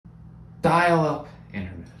dial-up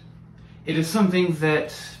internet. It is something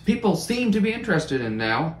that people seem to be interested in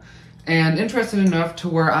now, and interested enough to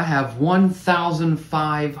where I have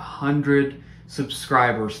 1,500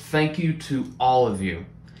 subscribers. Thank you to all of you.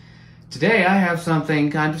 Today I have something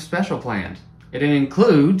kind of special planned. It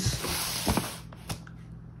includes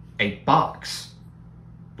a box.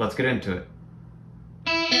 Let's get into it.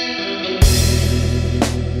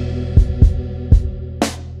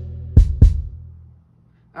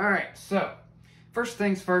 Alright, so first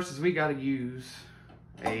things first is we gotta use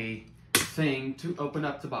a thing to open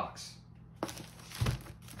up the box.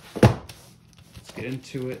 Let's get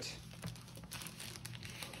into it.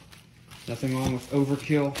 Nothing wrong with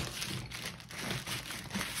overkill.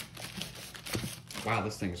 Wow,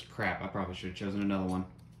 this thing is crap. I probably should have chosen another one.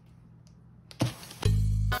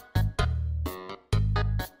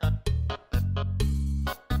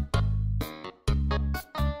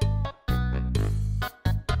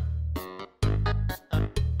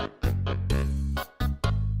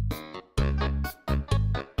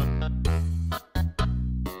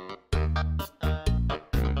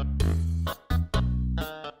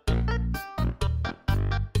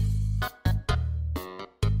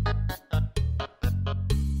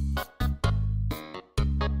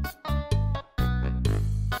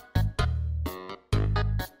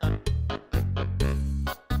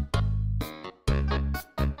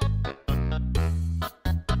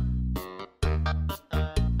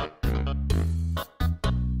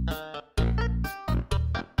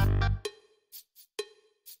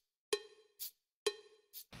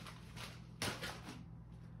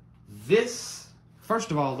 This,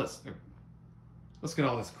 first of all, let's get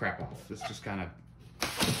all this crap off. This just kind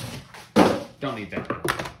of, don't need that.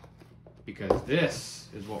 Because this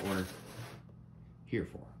is what we're here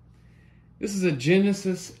for. This is a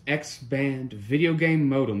Genesis Xband video game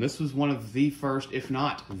modem. This was one of the first, if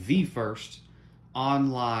not the first,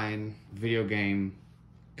 online video game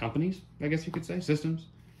companies, I guess you could say, systems.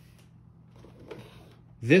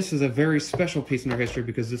 This is a very special piece in our history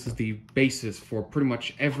because this is the basis for pretty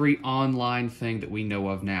much every online thing that we know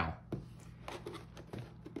of now.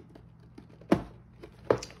 And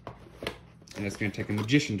it's going to take a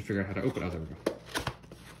magician to figure out how to open it. Oh, there we go.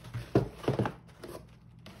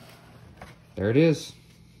 There it is.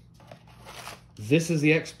 This is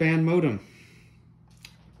the Xband Modem.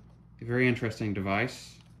 A very interesting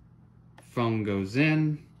device. Phone goes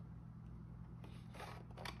in.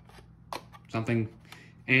 Something...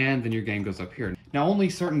 and then your game goes up here. Now, only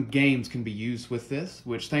certain games can be used with this,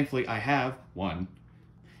 which thankfully I have one,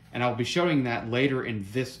 and I'll be showing that later in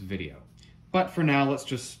this video. But for now, let's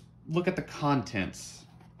just look at the contents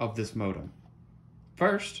of this modem.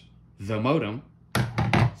 First, the modem.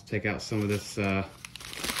 Let's take out some of this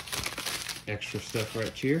extra stuff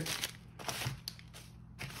right here.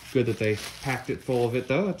 Good that they packed it full of it,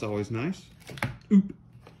 though. That's always nice. Oop.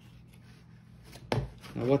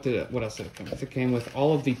 Now, what else did it come with? It came with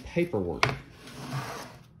all of the paperwork.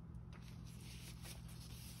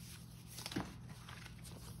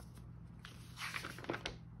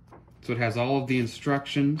 So it has all of the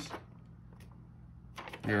instructions.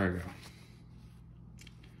 There we go.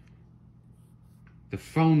 The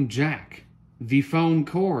phone jack. The phone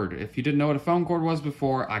cord. If you didn't know what a phone cord was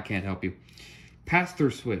before, I can't help you.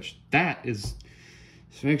 Pass-through switch. That is...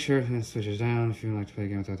 so make sure it switches down if you would like to play a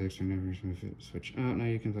game without the extra memory. Switch out. Now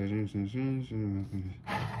you can play games.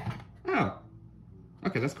 Oh.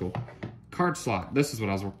 Okay, that's cool. Card slot. This is what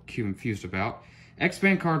I was confused about.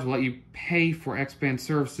 Xband cards will let you pay for Xband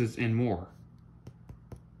services and more.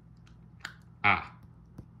 Ah.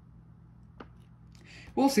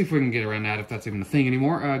 We'll see if we can get around that, if that's even a thing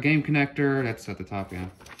anymore. Game connector. That's at the top, yeah.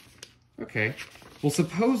 Okay. Well,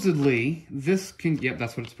 supposedly, this can... yep,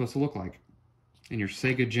 that's what it's supposed to look like. In your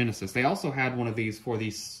Sega Genesis. They also had one of these for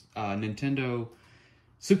the Super Nintendo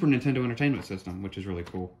Entertainment System, which is really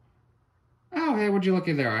cool. Oh, hey, would you look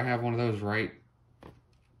at there? I have one of those right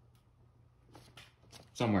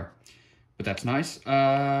somewhere. But that's nice.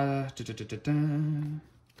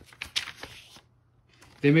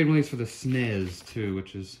 They made one of these for the SNES, too,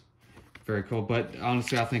 which is very cool. But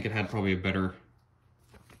honestly, I think it had probably a better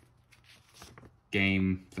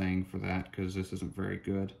game thing for that, because this isn't very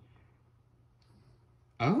good.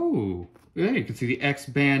 Oh, yeah, you can see the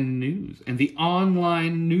Xband News and the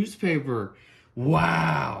online newspaper.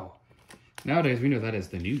 Wow. Nowadays, we know that as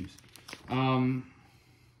the news. All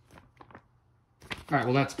right,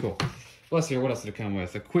 well, that's cool. Let's see, what else did it come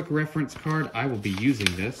with? A quick reference card. I will be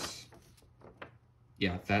using this.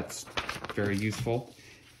 Yeah, that's very useful.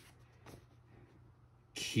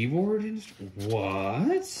 Keyboard?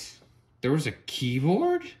 What? There was a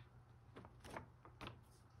keyboard?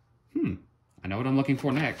 Hmm. know what I'm looking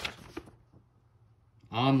for next.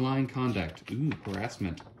 Online conduct. Ooh,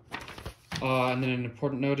 harassment. And then an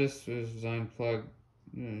important notice is design plug.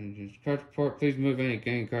 Card report. Please move any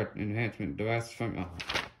game card enhancement device from. Oh,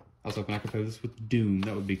 I was hoping I could play this with Doom.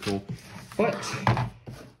 That would be cool. But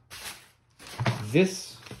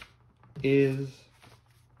this is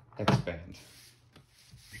Xband.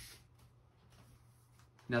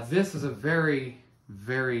 Now this is a very,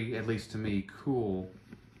 very, at least to me, cool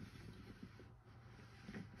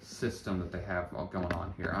system that they have going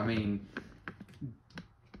on here. I mean,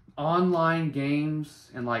 online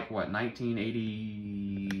games in like what,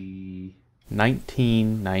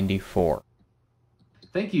 1994.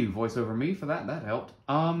 Thank you, Voice Over Me, for that. That helped.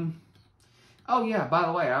 Oh yeah, by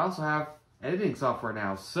the way, I also have editing software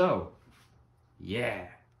now, so yeah.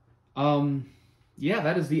 Yeah,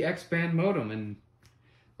 that is the Xband modem, and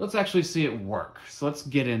let's actually see it work. So let's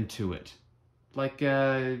get into it. Like,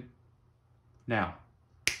 now.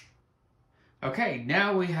 Okay,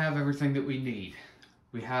 now we have everything that we need.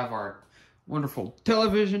 We have our wonderful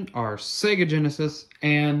television, our Sega Genesis,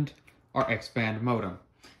 and our Xband modem,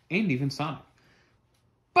 and even Sonic.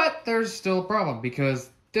 But there's still a problem,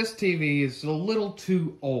 because this TV is a little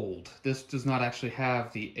too old. This does not actually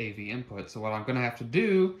have the AV input, so what I'm going to have to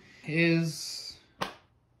do is...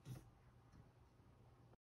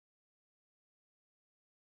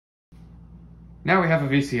 Now we have a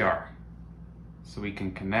VCR. So we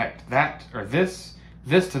can connect that, or this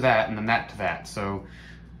to that, and then that to that. So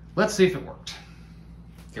let's see if it worked.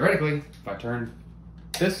 Theoretically, if I turn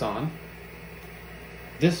this on,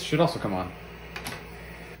 this should also come on.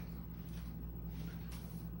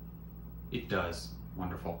 It does.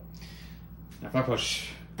 Wonderful. Now if I push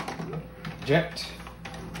eject,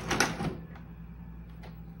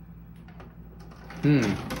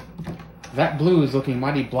 that blue is looking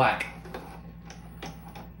mighty black.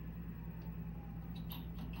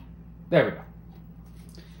 There we go.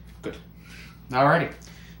 Good. Alrighty.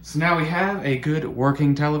 So now we have a good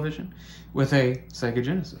working television with a Sega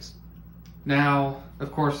Genesis. Now,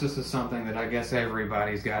 of course, this is something that I guess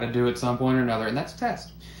everybody's got to do at some point or another, and that's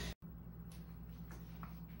test.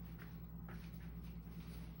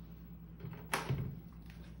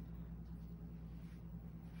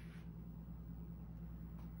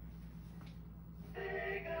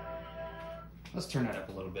 Let's turn that up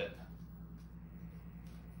a little bit.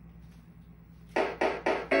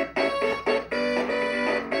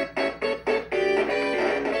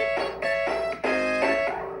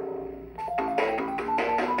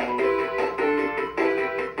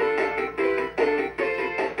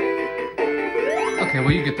 Okay,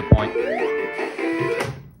 well, you get the point.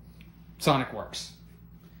 Sonic works.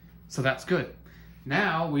 So that's good.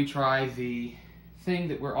 Now we try the thing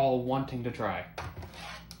that we're all wanting to try.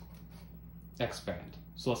 Xband.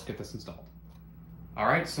 So let's get this installed.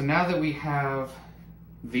 Alright, so now that we have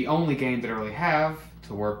the only game that I really have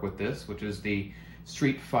to work with this, which is the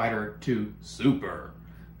Street Fighter 2 Super,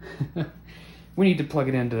 we need to plug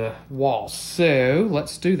it into the wall. So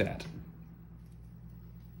let's do that.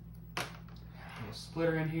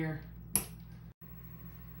 Splitter in here.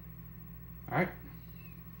 Alright.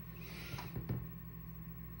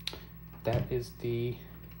 That is the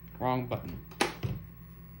wrong button.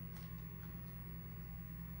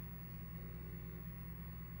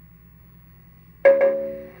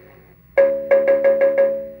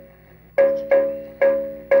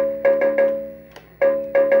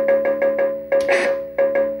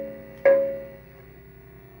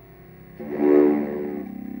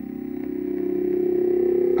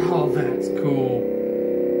 Oh, that's cool.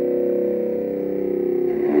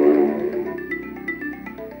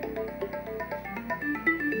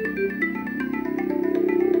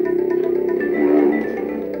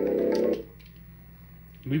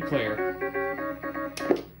 New player.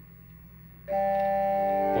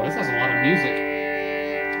 Boy, this has a lot of music.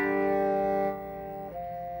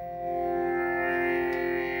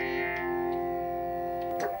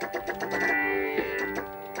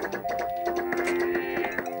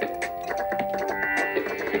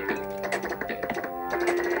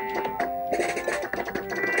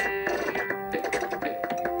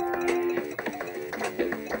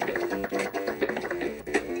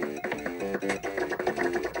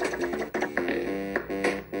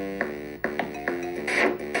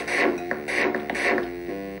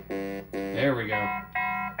 There we go.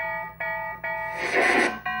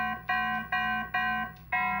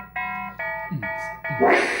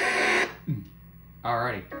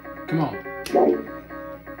 Alrighty, come on.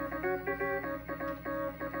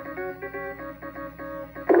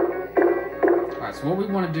 Alright, so what we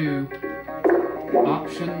want to do,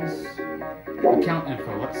 options, Account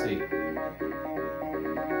info, let's see.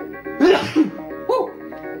 Woo!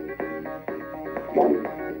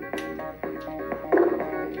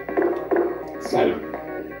 Setup.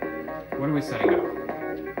 What are we setting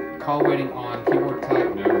up? Call waiting on, keyboard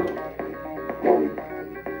type, no.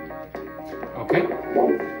 Okay.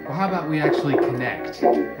 Well, how about we actually connect?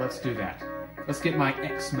 Let's do that. Let's get my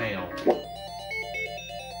X-mail.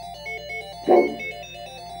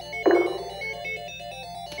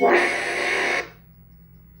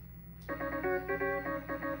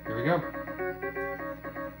 Here we go.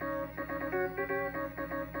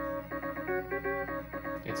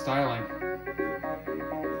 It's dialing.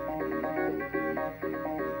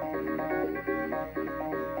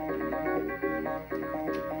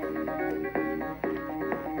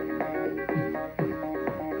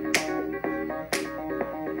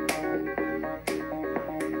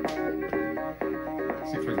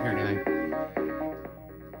 See if we can hear anything.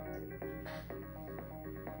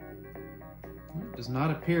 It does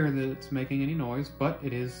not appear that it's making any noise, but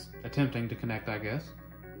it is attempting to connect, I guess.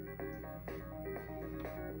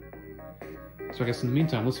 So I guess in the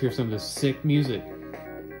meantime, let's hear some of this sick music.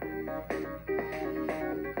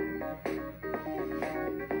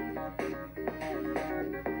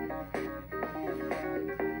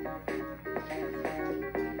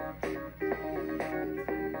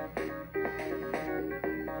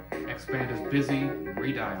 Xband is busy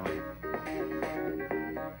redialing.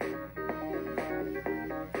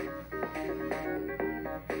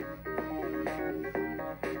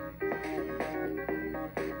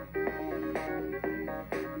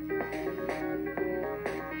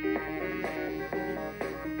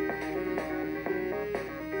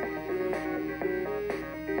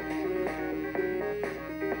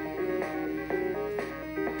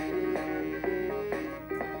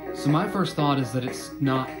 So my first thought is that it's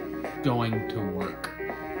not going to work.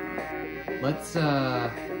 Let's see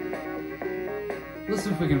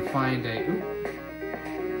if we can find a... Ooh,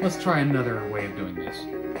 let's try another way of doing this.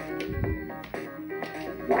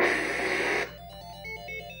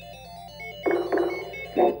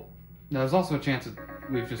 Now there's also a chance that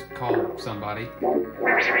we've just called somebody.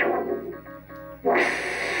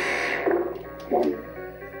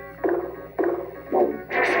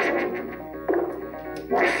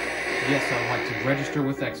 Yes, I'd like to register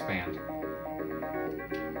with Xband.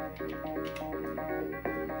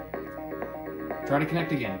 Try to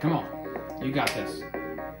connect again. Come on. You got this.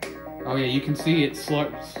 Oh yeah, you can see it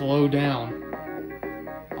slow down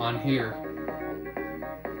on here.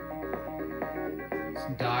 It's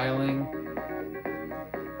dialing.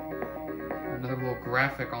 Another little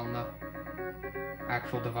graphic on the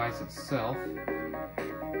actual device itself.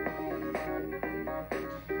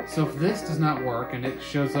 So if this does not work and it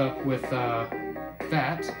shows up with that,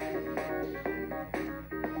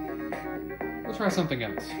 we'll try something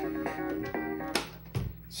else.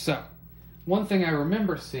 So, one thing I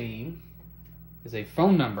remember seeing is a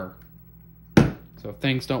phone number. So if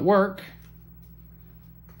things don't work,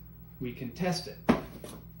 we can test it.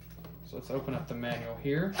 So let's open up the manual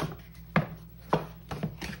here.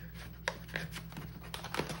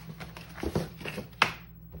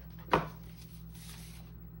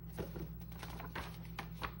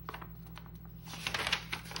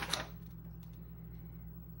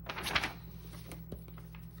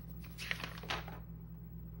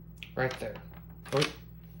 Right there. Oh.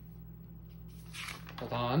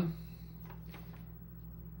 Hold on.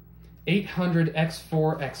 800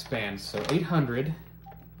 X4 Xband. So 800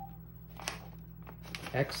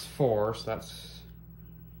 X4. So that's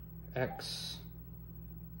X4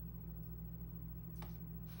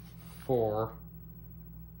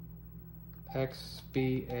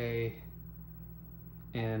 XBAND.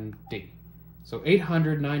 So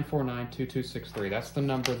 800-949-2263. That's the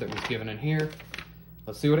number that was given in here.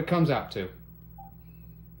 Let's see what it comes out to.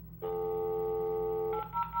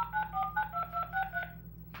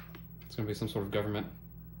 It's going to be some sort of government.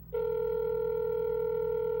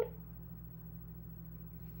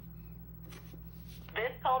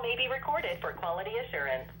 This call may be recorded for quality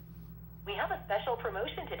assurance. We have a special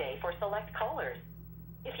promotion today for select callers.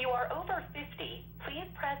 If you are over 50, please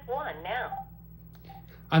press 1 now.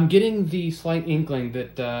 I'm getting the slight inkling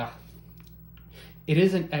that it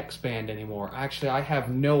isn't Xband anymore. Actually, I have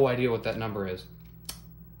no idea what that number is.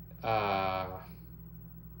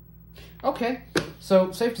 Okay,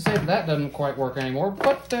 so safe to say that that doesn't quite work anymore,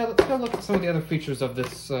 but let's go look at some of the other features of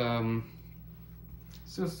this. So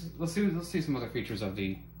let's see some other features of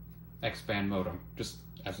the Xband modem, just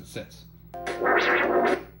as it sits.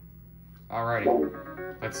 Alrighty,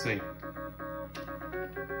 let's see.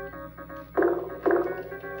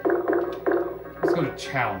 Let's go to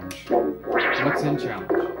challenge. What's in challenge?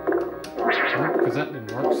 Because that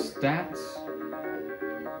didn't work. Stats.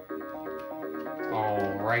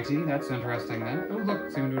 Alrighty, that's interesting then. Oh look,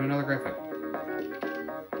 it's even doing another graphic.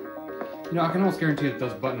 You know, I can almost guarantee that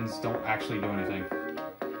those buttons don't actually do anything.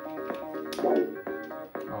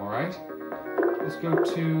 Alright. Let's go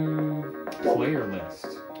to player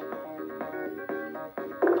list.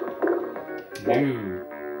 New.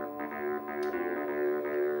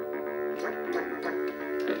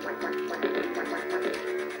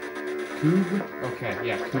 Cube? Okay,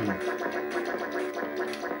 yeah, cube.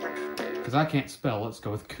 Because I can't spell, let's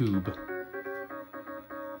go with cube.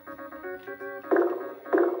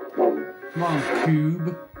 Come on,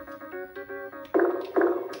 cube.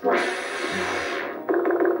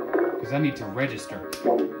 Because I need to register.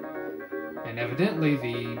 And evidently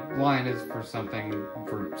the line is for something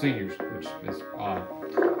for seniors, which is odd.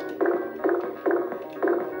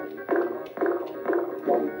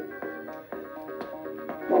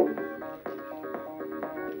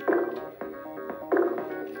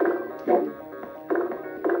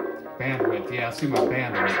 Bandwidth, yeah, I see my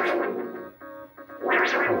bandwidth.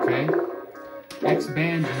 Okay.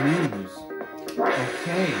 Xband News.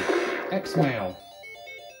 Okay. Xmail.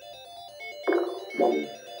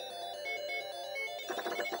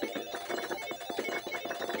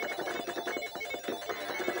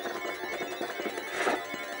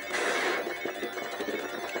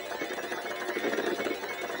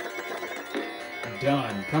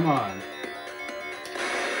 Done. Come on.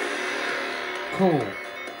 Cool.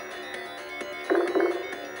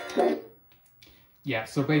 Yeah,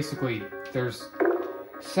 so basically, there's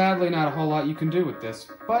sadly not a whole lot you can do with this,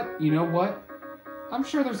 but you know what? I'm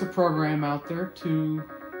sure there's a program out there to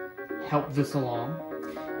help this along.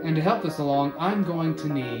 And to help this along, I'm going to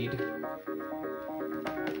need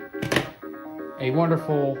a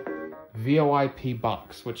wonderful VoIP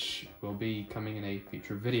box, which will be coming in a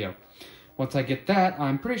future video. Once I get that,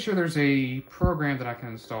 I'm pretty sure there's a program that I can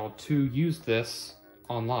install to use this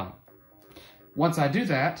online. Once I do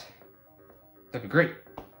that, that'd be great.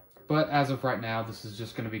 But as of right now, this is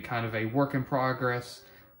just going to be kind of a work in progress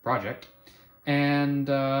project. And,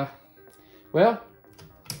 well,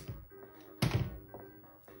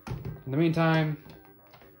 in the meantime,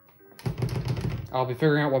 I'll be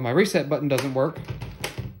figuring out why my reset button doesn't work.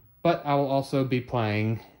 But I will also be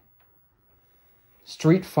playing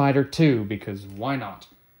Street Fighter 2, because why not?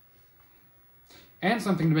 And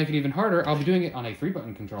something to make it even harder, I'll be doing it on a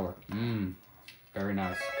 3-button controller. Very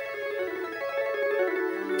nice.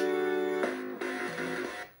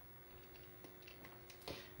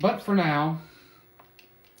 But for now,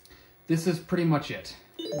 this is pretty much it.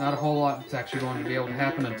 Not a whole lot that's actually going to be able to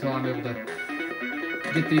happen until I'm able to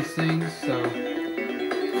get these things, so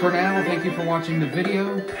for now, thank you for watching the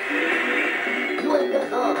video.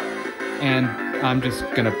 And I'm just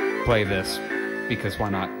gonna play this, because why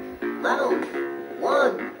not? Round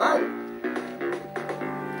 1, fight!